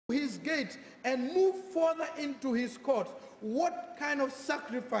his gates and move further into his courts, what kind of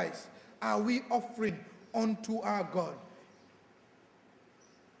sacrifice are we offering unto our God?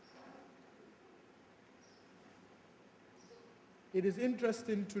 It is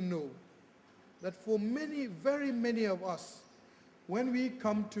interesting to know that for many, very many of us, when we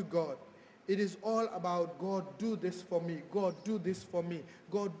come to God, it is all about, God, do this for me. God, do this for me.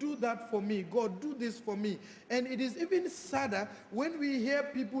 God, do that for me. God, do this for me. And it is even sadder when we hear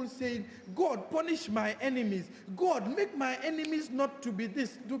people saying, God, punish my enemies. God, make my enemies not to be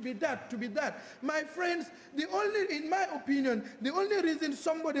this, to be that, to be that. My friends, in my opinion, the only reason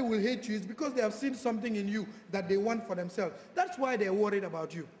somebody will hate you is because they have seen something in you that they want for themselves. That's why they're worried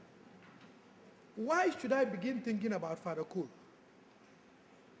about you. Why should I begin thinking about Father Cool?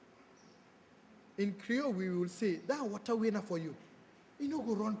 In Creole, we will say, that water winner for you. It no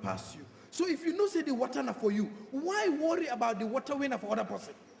go run past you. So if you know say the water na for you, why worry about the water winner for other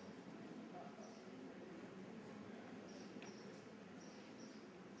person?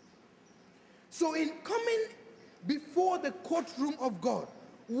 So in coming before the courtroom of God,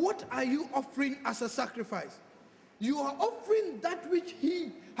 what are you offering as a sacrifice? You are offering that which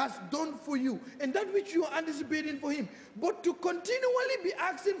he has done for you and that which you are anticipating for him. But to continually be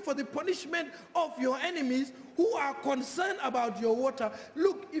asking for the punishment of your enemies who are concerned about your water,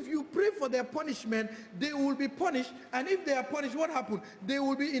 look, if you pray for their punishment, they will be punished. And if they are punished, what happens? They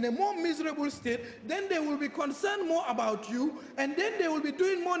will be in a more miserable state. Then they will be concerned more about you. And then they will be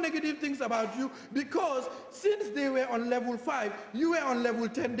doing more negative things about you, because since they were on level 5, you were on level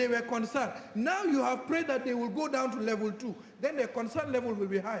 10, they were concerned. Now you have prayed that they will go down to level 2. Then their concern level will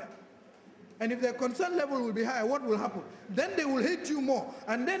be higher. And if their concern level will be higher, what will happen? Then they will hate you more.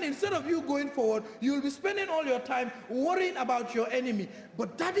 And then instead of you going forward, you will be spending all your time worrying about your enemy.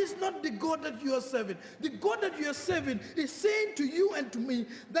 But that is not the God that you are serving. The God that you are serving is saying to you and to me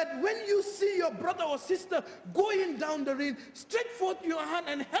that when you see your brother or sister going down the rain, stretch forth your hand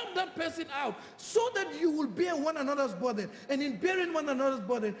and help that person out, so that you will bear one another's burden. And in bearing one another's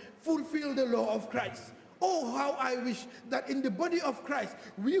burden, fulfill the law of Christ. Oh, how I wish that in the body of Christ,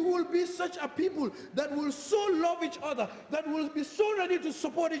 we will be such a people that will so love each other, that will be so ready to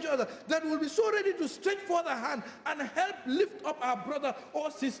support each other, that will be so ready to stretch forth a hand and help lift up our brother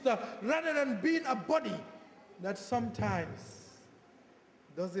or sister, rather than being a body that sometimes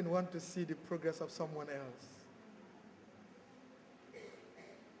doesn't want to see the progress of someone else.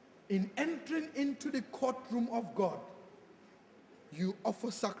 In entering into the courtroom of God, you offer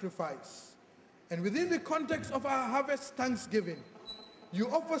sacrifice. And within the context of our harvest thanksgiving, you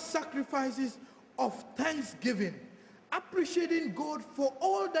offer sacrifices of thanksgiving, appreciating God for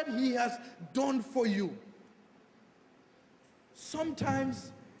all that he has done for you.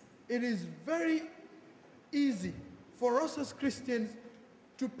 Sometimes it is very easy for us as Christians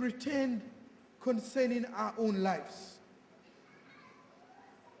to pretend concerning our own lives.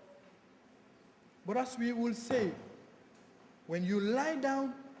 But as we will say, when you lie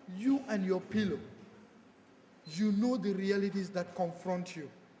down, you and your pillow, you know the realities that confront you.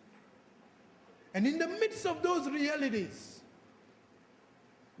 And in the midst of those realities,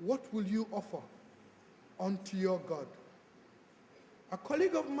 what will you offer unto your God? A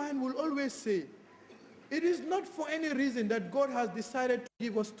colleague of mine will always say, it is not for any reason that God has decided to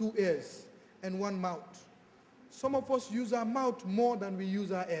give us 2 ears and 1 mouth. Some of us use our mouth more than we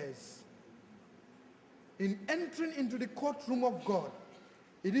use our ears. In entering into the courtroom of God,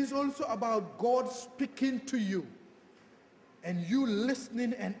 it is also about God speaking to you and you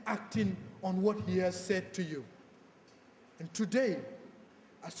listening and acting on what he has said to you. And today,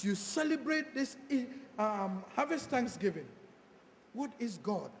 as you celebrate this Harvest Thanksgiving, what is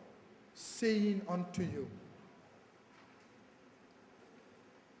God saying unto you?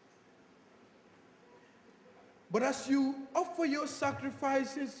 But as you offer your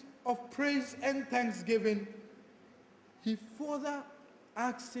sacrifices of praise and thanksgiving, he further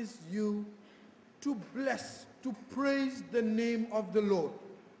asks you to bless, to praise the name of the Lord.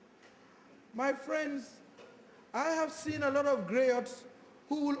 My friends, I have seen a lot of griots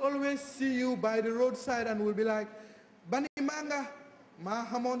who will always see you by the roadside and will be like, Bani manga, ma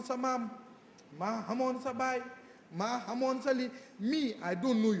hamon samam, ma hamon sabay, ma hamon sali. Me, I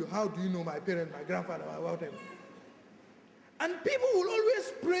don't know you. How do you know my parents, my grandfather, whatever? And people will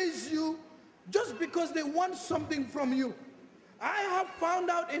always praise you just because they want something from you. I have found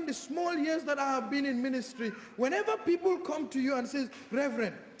out in the small years that I have been in ministry, whenever people come to you and say,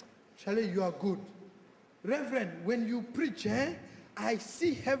 Reverend, Charlie, you are good. Reverend, when you preach, I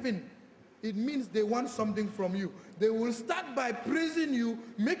see heaven. It means they want something from you. They will start by praising you,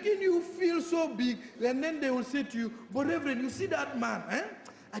 making you feel so big, and then they will say to you, but Reverend, you see that man,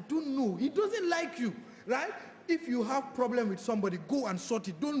 I don't know. He doesn't like you, right? If you have problem with somebody, go and sort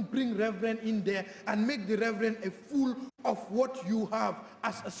it. Don't bring reverend in there and make the reverend a fool of what you have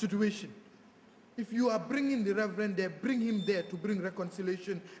as a situation. If you are bringing the reverend there, bring him there to bring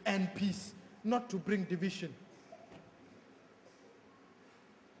reconciliation and peace, not to bring division.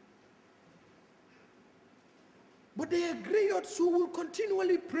 But there are griots who will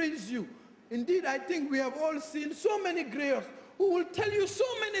continually praise you. Indeed, I think we have all seen so many griots who will tell you so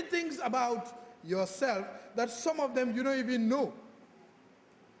many things about yourself that some of them you don't even know.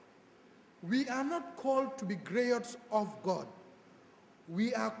 We are not called to be griots of God.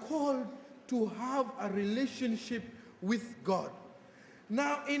 We are called to have a relationship with God.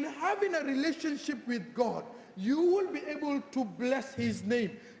 Now, in having a relationship with God, you will be able to bless his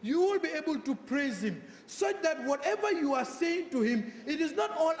name. You will be able to praise him, such that whatever you are saying to him, it is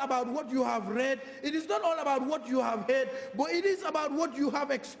not all about what you have read, it is not all about what you have heard, but it is about what you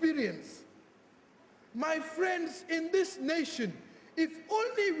have experienced. My friends, in this nation, if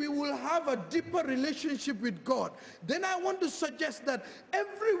only we will have a deeper relationship with God, then I want to suggest that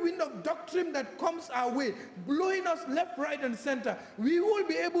every wind of doctrine that comes our way, blowing us left, right, and center, we will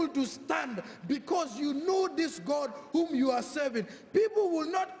be able to stand because you know this God whom you are serving. People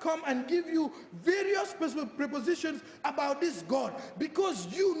will not come and give you various prepositions about this God because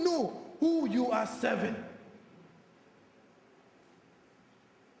you know who you are serving.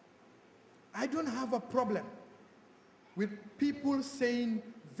 I don't have a problem with people saying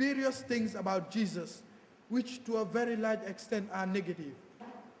various things about Jesus, which to a very large extent are negative.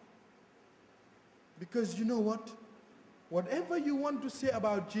 Because you know what? Whatever you want to say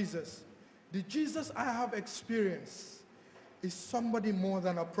about Jesus, the Jesus I have experienced is somebody more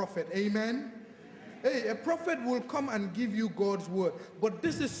than a prophet. Amen? Hey, a prophet will come and give you God's word, but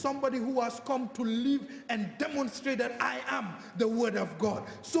this is somebody who has come to live and demonstrate that I am the word of God.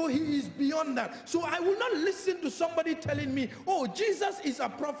 So he is beyond that. So I will not listen to somebody telling me, oh, Jesus is a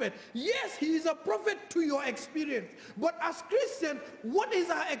prophet. Yes, he is a prophet to your experience. But as Christians, what is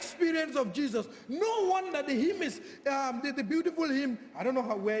our experience of Jesus? No wonder the hymn is, the beautiful hymn, I don't know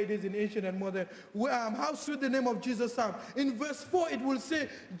where it is in ancient and modern, how sweet the name of Jesus sound. In verse 4, it will say,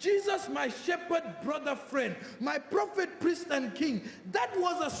 Jesus, my shepherd, brother, friend, my prophet, priest, and king. That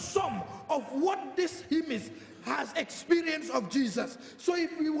was a sum of what this hymn has experienced of Jesus. So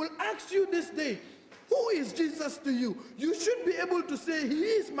if we will ask you this day, who is Jesus to you? You should be able to say, he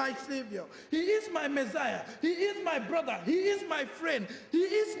is my Savior. He is my Messiah. He is my brother. He is my friend. He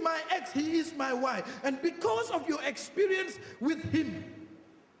is my ex. He is my wife. And because of your experience with him,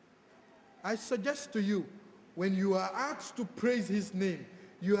 I suggest to you, when you are asked to praise his name,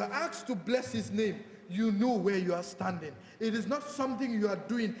 you are asked to bless his name, you know where you are standing. It is not something you are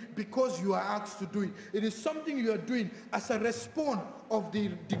doing because you are asked to do it. It is something you are doing as a response of the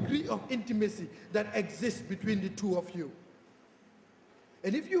degree of intimacy that exists between the two of you.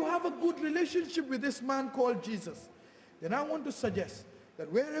 And if you have a good relationship with this man called Jesus, then I want to suggest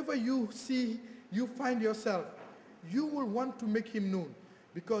that wherever you find yourself, you will want to make him known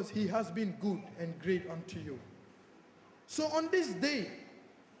because he has been good and great unto you. So on this day,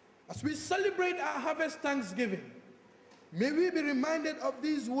 as we celebrate our harvest thanksgiving, may we be reminded of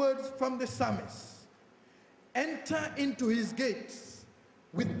these words from the psalmist. Enter into his gates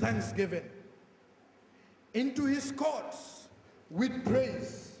with thanksgiving, into his courts with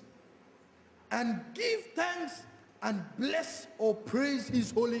praise, and give thanks and bless or praise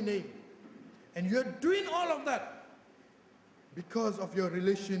his holy name. And you're doing all of that because of your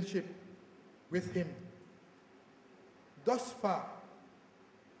relationship with him. Thus far,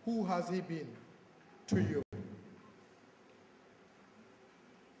 who has he been to you?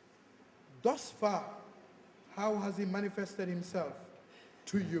 Thus far, how has he manifested himself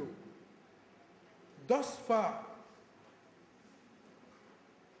to you? Thus far,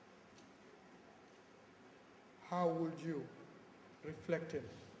 how would you reflect him?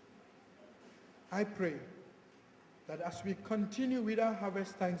 I pray that as we continue with our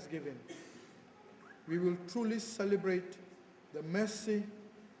harvest thanksgiving, we will truly celebrate the mercy,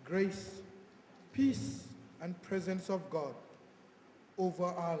 grace, peace, and presence of God over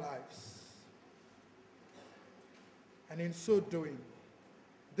our lives. And in so doing,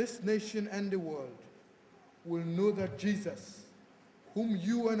 this nation and the world will know that Jesus, whom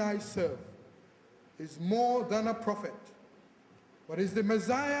you and I serve, is more than a prophet, but is the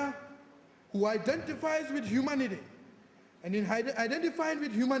Messiah who identifies with humanity, and in identifying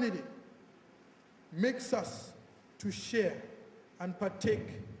with humanity, makes us to share and partake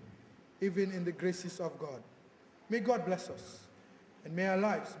even in the graces of God. May God bless us, and may our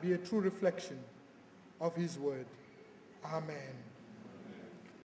lives be a true reflection of his word. Amen.